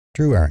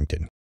Drew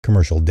Arrington,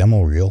 Commercial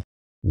Demo Reel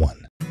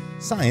 1.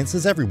 Science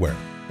is everywhere.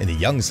 In the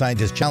Young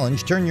Scientist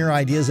Challenge, turn your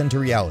ideas into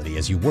reality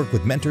as you work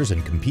with mentors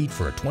and compete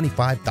for a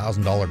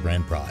 $25,000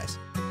 grand prize.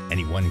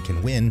 Anyone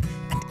can win,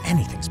 and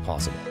anything's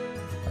possible.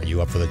 Are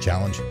you up for the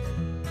challenge?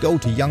 Go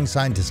to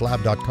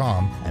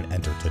youngscientists.lab.com and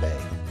enter today.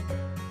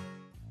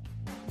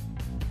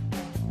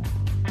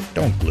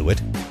 Don't glue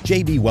it,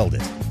 JB Weld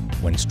it.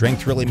 When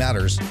strength really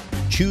matters,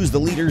 choose the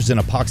leaders in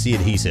epoxy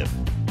adhesive.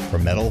 For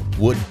metal,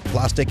 wood,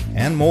 plastic,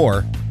 and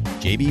more,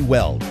 JB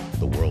Weld,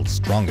 the world's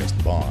strongest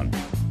bond.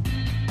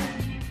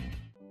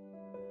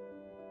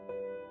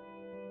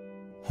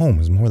 Home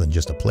is more than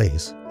just a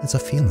place, it's a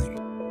feeling.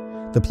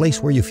 The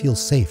place where you feel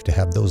safe to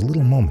have those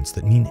little moments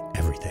that mean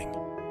everything.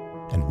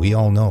 And we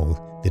all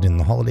know that in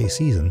the holiday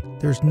season,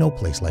 there's no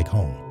place like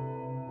home.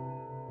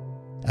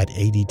 At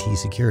ADT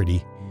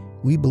Security,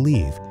 we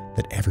believe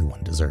that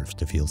everyone deserves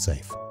to feel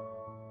safe.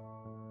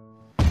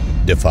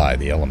 Defy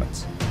the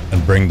elements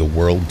and bring the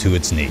world to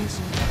its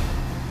knees.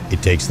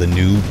 It takes the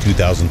new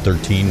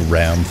 2013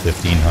 Ram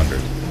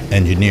 1500,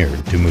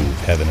 engineered to move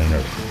heaven and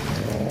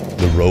earth.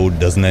 The road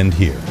doesn't end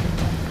here.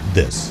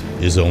 This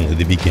is only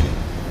the beginning.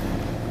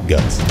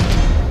 Guts,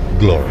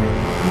 glory,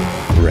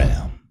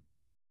 Ram.